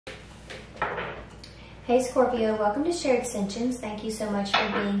Hey Scorpio, welcome to Shared Sentience. Thank you so much for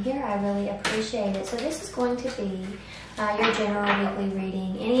being here. I really appreciate it. So this is going to be your general weekly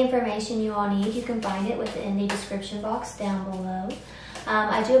reading. Any information you all need, you can find it within the description box down below.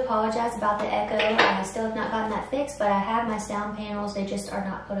 I do apologize about the echo. I still have not gotten that fixed, but I have my sound panels. They just are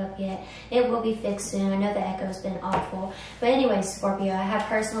not put up yet. It will be fixed soon. I know the echo has been awful. But anyways, Scorpio, I have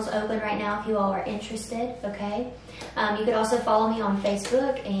personals open right now if you all are interested, okay? You could also follow me on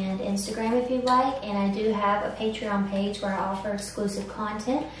Facebook and Instagram if you'd like. And I do have a Patreon page where I offer exclusive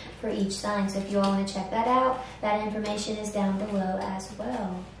content for each sign. So if you all want to check that out, that information is down below as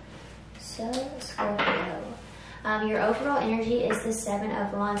well. So, Scorpio. Your overall energy is the Seven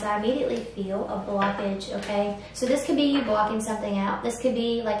of Wands. I immediately feel a blockage, okay? So this could be you blocking something out. This could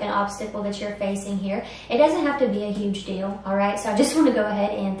be like an obstacle that you're facing here. It doesn't have to be a huge deal, all right? So I just want to go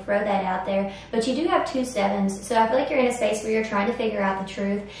ahead and throw that out there. But you do have two sevens, so I feel like you're in a space where you're trying to figure out the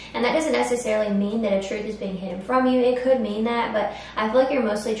truth. And that doesn't necessarily mean that a truth is being hidden from you. It could mean that, but I feel like you're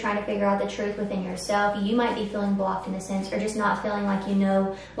mostly trying to figure out the truth within yourself. You might be feeling blocked in a sense, or just not feeling like you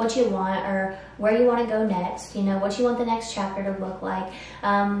know what you want or where you want to go next, you know, what you want the next chapter to look like.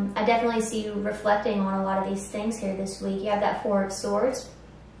 I definitely see you reflecting on a lot of these things here this week. You have that Four of Swords,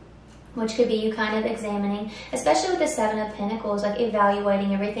 which could be you kind of examining, especially with the Seven of Pentacles, like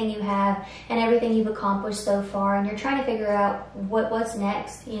evaluating everything you have and everything you've accomplished so far, and you're trying to figure out what's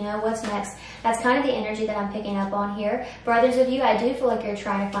next, you know, what's next. That's kind of the energy that I'm picking up on here. For others of you, I do feel like you're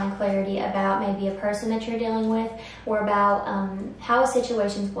trying to find clarity about maybe a person that you're dealing with, or about how a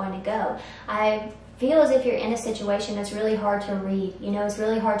situation's going to go. I feel as if you're in a situation that's really hard to read. You know, it's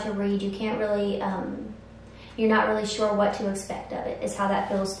really hard to read. You can't really... you're not really sure what to expect of it, is how that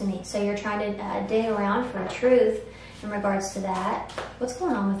feels to me. So you're trying to dig around for truth in regards to that. What's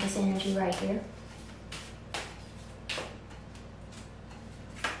going on with this energy right here?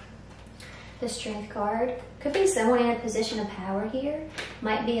 The Strength card. Could be someone in a position of power here.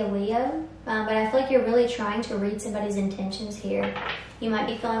 Might be a Leo. But I feel like you're really trying to read somebody's intentions here. You might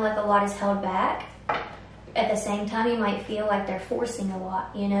be feeling like a lot is held back. At the same time, you might feel like they're forcing a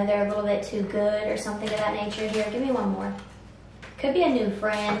lot. You know, they're a little bit too good or something of that nature here. Give me one more. Could be a new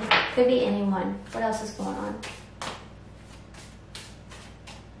friend. Could be anyone. What else is going on?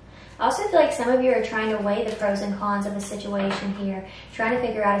 I also feel like some of you are trying to weigh the pros and cons of a situation here. Trying to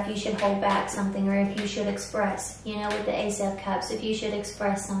figure out if you should hold back something or if you should express, you know, with the Ace of Cups, if you should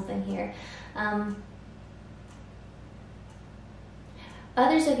express something here.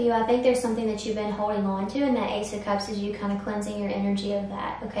 Others of you, I think there's something that you've been holding on to, and that Ace of Cups is you kind of cleansing your energy of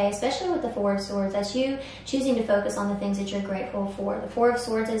that, okay? Especially with the Four of Swords, that's you choosing to focus on the things that you're grateful for. The Four of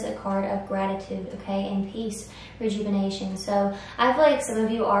Swords is a card of gratitude, okay, and peace, rejuvenation. So I feel like some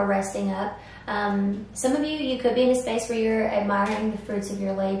of you are resting up. Some of you could be in a space where you're admiring the fruits of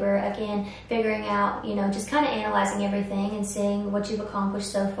your labor. Again, figuring out, you know, just kind of analyzing everything and seeing what you've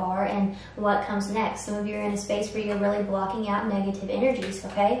accomplished so far and what comes next. Some of you are in a space where you're really blocking out negative energies,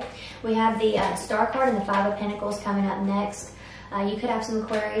 okay? We have the Star card and the Five of Pentacles coming up next. You could have some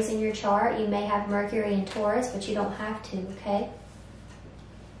Aquarius in your chart. You may have Mercury and Taurus, but you don't have to, okay?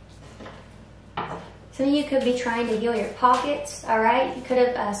 Some of you could be trying to heal your pockets, all right? You could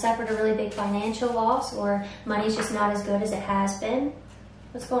have suffered a really big financial loss, or money's just not as good as it has been.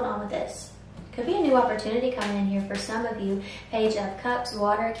 What's going on with this? Could be a new opportunity coming in here for some of you. Page of Cups,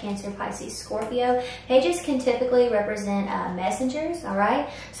 Water, Cancer, Pisces, Scorpio. Pages can typically represent messengers, all right?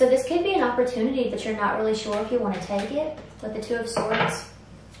 So this could be an opportunity, but you're not really sure if you want to take it. With the Two of Swords.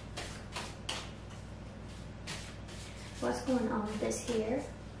 What's going on with this here?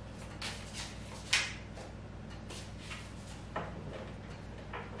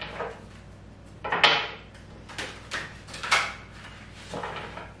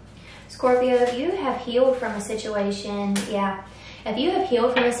 Scorpio, if you have healed from a situation, if you have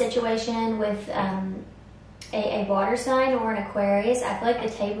healed from a situation with a water sign or an Aquarius, I feel like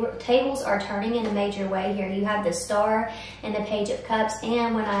the tables are turning in a major way here. You have the Star and the Page of Cups,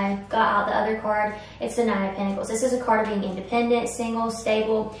 and when I got out the other card, it's the Nine of Pentacles. This is a card of being independent, single,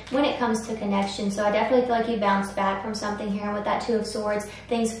 stable when it comes to connection. So I definitely feel like you bounced back from something here, and with that Two of Swords,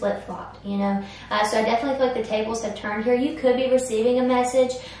 things flip-flopped, you know. So I definitely feel like the tables have turned here. You could be receiving a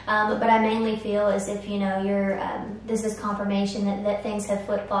message, but I mainly feel as if, you know, you're this is confirmation that things have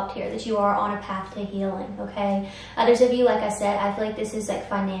flip-flopped here, that you are on a path to healing, okay? okay? Others of you, like I said, I feel like this is like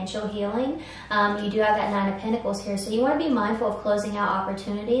financial healing. You do have that 9 of Pentacles here, so you want to be mindful of closing out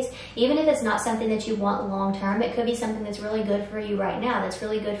opportunities. Even if it's not something that you want long term, it could be something that's really good for you right now, that's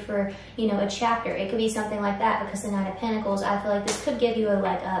really good for, you know, a chapter. It could be something like that, because the 9 of Pentacles, I feel like this could give you a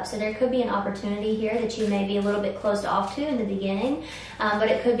leg up. So there could be an opportunity here that you may be a little bit closed off to in the beginning, but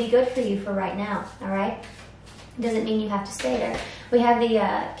it could be good for you for right now, all right? Doesn't mean you have to stay there. We have the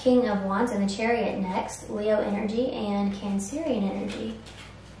King of Wands and the Chariot next, Leo energy and Cancerian energy.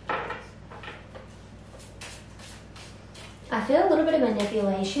 I feel a little bit of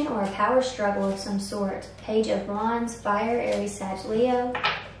manipulation or a power struggle of some sort. Page of Wands, Fire, Aries, Sag, Leo.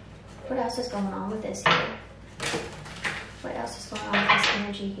 What else is going on with this here? What else is going on with this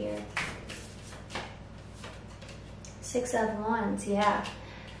energy here? 6 of Wands, yeah.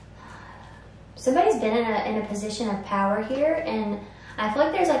 Somebody's been in a position of power here, and I feel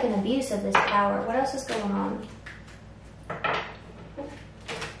like there's like an abuse of this power. What else is going on?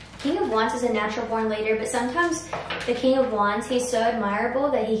 King of Wands is a natural born leader, but sometimes the King of Wands, he's so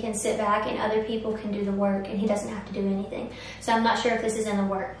admirable that he can sit back and other people can do the work and he doesn't have to do anything. So I'm not sure if this is in the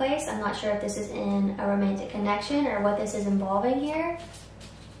workplace. I'm not sure if this is in a romantic connection or what this is involving here.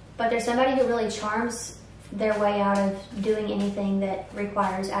 But there's somebody who really charms their way out of doing anything that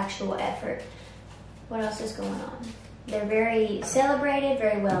requires actual effort. What else is going on? They're very celebrated,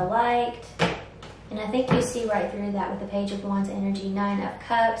 very well liked. And I think you see right through that with the Page of Wands energy, 9 of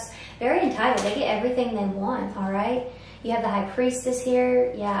Cups. Very entitled. They get everything they want, all right? You have the High Priestess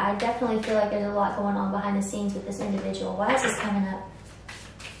here. Yeah, I definitely feel like there's a lot going on behind the scenes with this individual. Why is this coming up?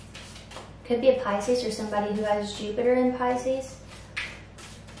 Could be a Pisces or somebody who has Jupiter in Pisces.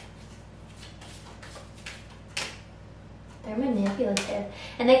 They're manipulative.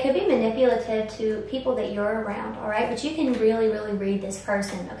 And they could be manipulative to people that you're around, all right? But you can really, really read this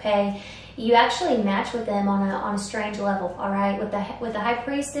person, okay? You actually match with them on a strange level, all right? With the High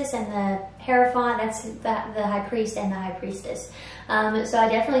Priestess and the Hierophant, that's the High Priest and the High Priestess. So I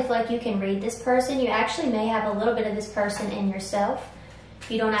definitely feel like you can read this person. You actually may have a little bit of this person in yourself.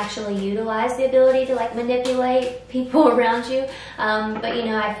 You don't actually utilize the ability to like manipulate people around you. But you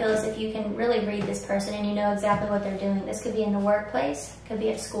know, I feel as if you can really read this person and you know exactly what they're doing. This could be in the workplace, could be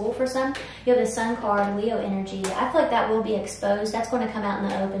at school for some. You have the Sun card, Leo energy. I feel like that will be exposed. That's going to come out in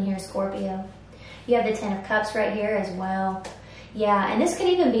the open here, Scorpio. You have the 10 of Cups right here as well. Yeah, and this could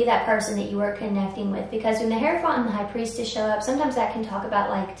even be that person that you are connecting with, because when the Hierophant and the High Priestess show up, sometimes that can talk about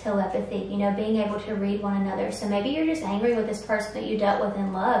like telepathy, you know, being able to read one another. So maybe you're just angry with this person that you dealt with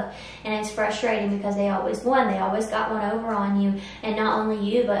in love, and it's frustrating because they always won. They always got one over on you, and not only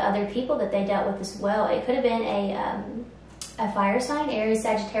you, but other people that they dealt with as well. It could have been a fire sign, Aries,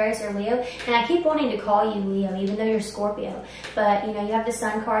 Sagittarius, or Leo. And I keep wanting to call you Leo, even though you're Scorpio. But, you know, you have the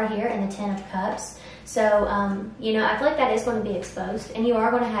Sun card here and the 10 of Cups. So, you know, I feel like that is going to be exposed. And you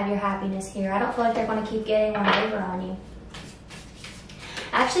are going to have your happiness here. I don't feel like they're going to keep getting one over on you.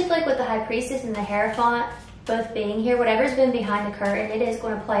 I actually feel like with the High Priestess and the Hierophant both being here, whatever's been behind the curtain, it is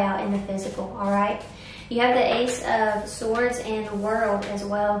going to play out in the physical, all right? You have the Ace of Swords and the World as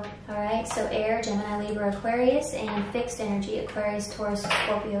well, all right? So air, Gemini, Libra, Aquarius, and fixed energy, Aquarius, Taurus,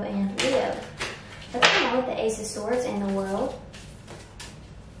 Scorpio, and Leo. Let's go on with the Ace of Swords and the World.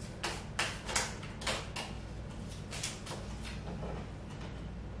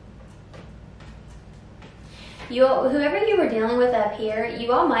 Whoever you were dealing with up here,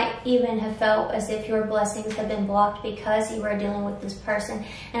 you all might even have felt as if your blessings have been blocked because you were dealing with this person.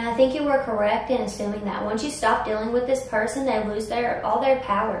 And I think you were correct in assuming that. Once you stop dealing with this person, they lose all their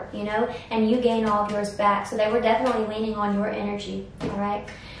power, you know, and you gain all of yours back. So they were definitely leaning on your energy, all right?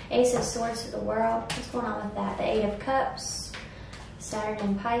 Ace of Swords to the World. What's going on with that? The 8 of Cups, Saturn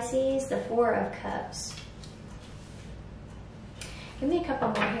in Pisces, the 4 of Cups. Give me a couple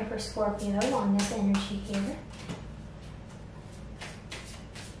more here for Scorpio on this energy here.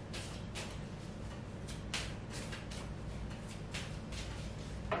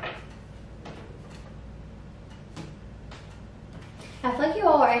 I feel like you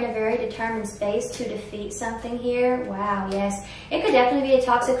all are in a very determined space to defeat something here. Wow, yes. It could definitely be a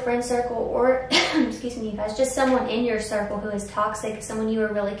toxic friend circle, or, excuse me, guys, just someone in your circle who is toxic, someone you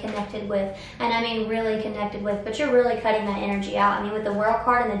are really connected with. And I mean really connected with, but you're really cutting that energy out. I mean, with the World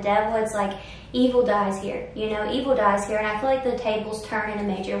card and the Devil, it's like evil dies here. You know, evil dies here. And I feel like the tables turn in a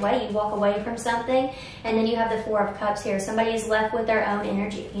major way. You walk away from something, and then you have the 4 of Cups here. Somebody is left with their own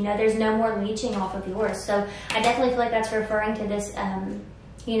energy. You know, there's no more leeching off of yours. So I definitely feel like that's referring to this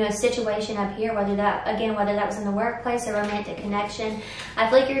situation up here, whether that was in the workplace, a romantic connection. I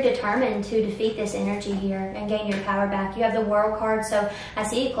feel like you're determined to defeat this energy here and gain your power back. You have the World card, so I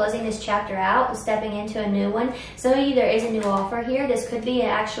see you closing this chapter out, stepping into a new one. Some of you, there is a new offer here. This could be an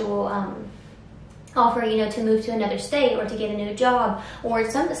actual offer, to move to another state or to get a new job, or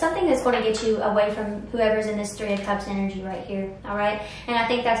something that's going to get you away from whoever's in this Three of Cups energy right here, all right? And I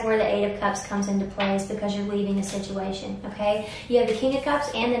think that's where the Eight of Cups comes into play, is because you're leaving a situation, okay? You have the King of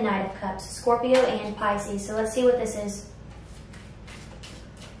Cups and the Knight of Cups, Scorpio and Pisces. So let's see what this is.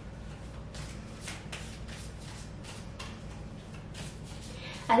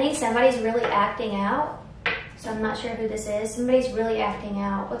 I think somebody's really acting out. So I'm not sure who this is. Somebody's really acting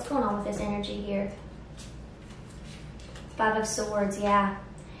out. What's going on with this energy here? Five of Swords, yeah.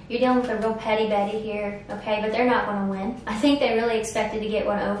 You're dealing with a real petty Betty here, okay? But they're not going to win. I think they really expected to get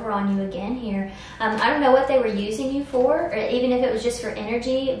one over on you again here. I don't know what they were using you for, or even if it was just for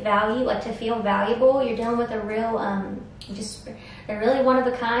energy, value, like to feel valuable. You're dealing with a real, they're really one of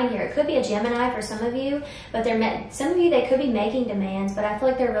a kind here. It could be a Gemini for some of you, but some of you, they could be making demands, but I feel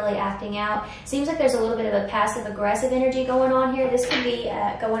like they're really acting out. Seems like there's a little bit of a passive-aggressive energy going on here. This could be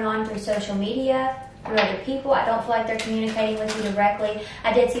going on through social media, through other people. I don't feel like they're communicating with you directly.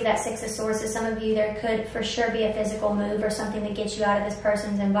 I did see that Six of Swords. So some of you, there could for sure be a physical move or something that gets you out of this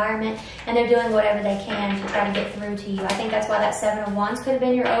person's environment, and they're doing whatever they can to try to get through to you. I think that's why that Seven of Wands could have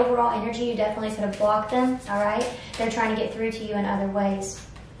been your overall energy. You definitely could have blocked them, all right? They're trying to get through to you in other ways.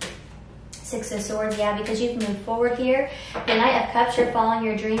 Six of Swords, yeah, because you've moved forward here. The Knight of Cups, you're following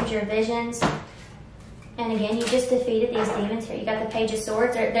your dreams, your visions. And again, you just defeated these demons here. You got the Page of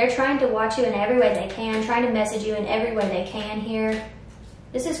Swords. They're trying to watch you in every way they can, trying to message you in every way they can here.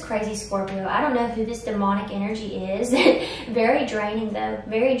 This is crazy, Scorpio. I don't know who this demonic energy is. Very draining, though.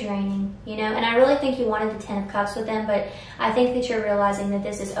 Very draining, And I really think you wanted the Ten of Cups with them, but I think that you're realizing that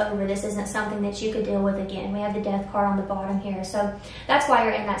this is over. This isn't something that you could deal with again. We have the Death card on the bottom here. So that's why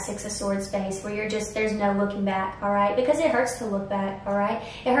you're in that Six of Swords space where there's no looking back, all right? Because it hurts to look back, all right?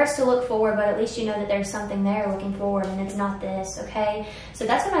 It hurts to look forward, but at least you know that there's something there looking forward, and it's not this, okay? So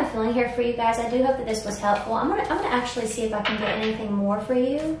that's what I'm feeling here for you guys. I do hope that this was helpful. I'm gonna actually see if I can get anything more for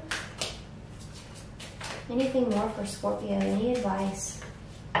you. Anything more for Scorpio? Any advice?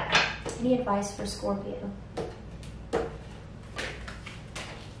 Any advice for Scorpio?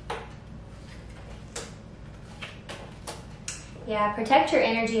 Yeah, protect your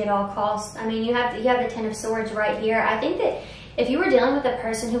energy at all costs. I mean, you have the Ten of Swords right here. I think that if you were dealing with a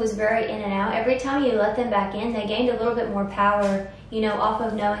person who was very in and out, every time you let them back in, they gained a little bit more power, off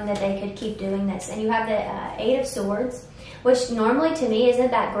of knowing that they could keep doing this. And you have the Eight of Swords, which normally to me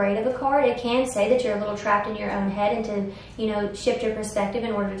isn't that great of a card. It can say that you're a little trapped in your own head and to, shift your perspective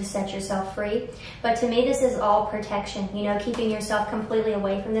in order to set yourself free. But to me, this is all protection, keeping yourself completely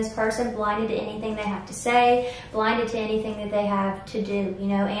away from this person, blinded to anything they have to say, blinded to anything that they have to do,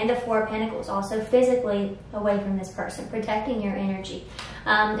 and the Four of Pentacles, also physically away from this person, protecting your energy.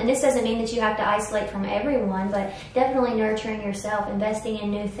 And this doesn't mean that you have to isolate from everyone, but definitely nurturing yourself, investing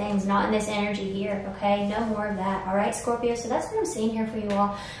in new things, not in this energy here, okay? No more of that, all right, Scorpio? So that's what I'm seeing here for you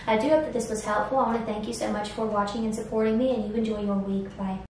all. I do hope that this was helpful. I want to thank you so much for watching and supporting me, and you enjoy your week. Bye.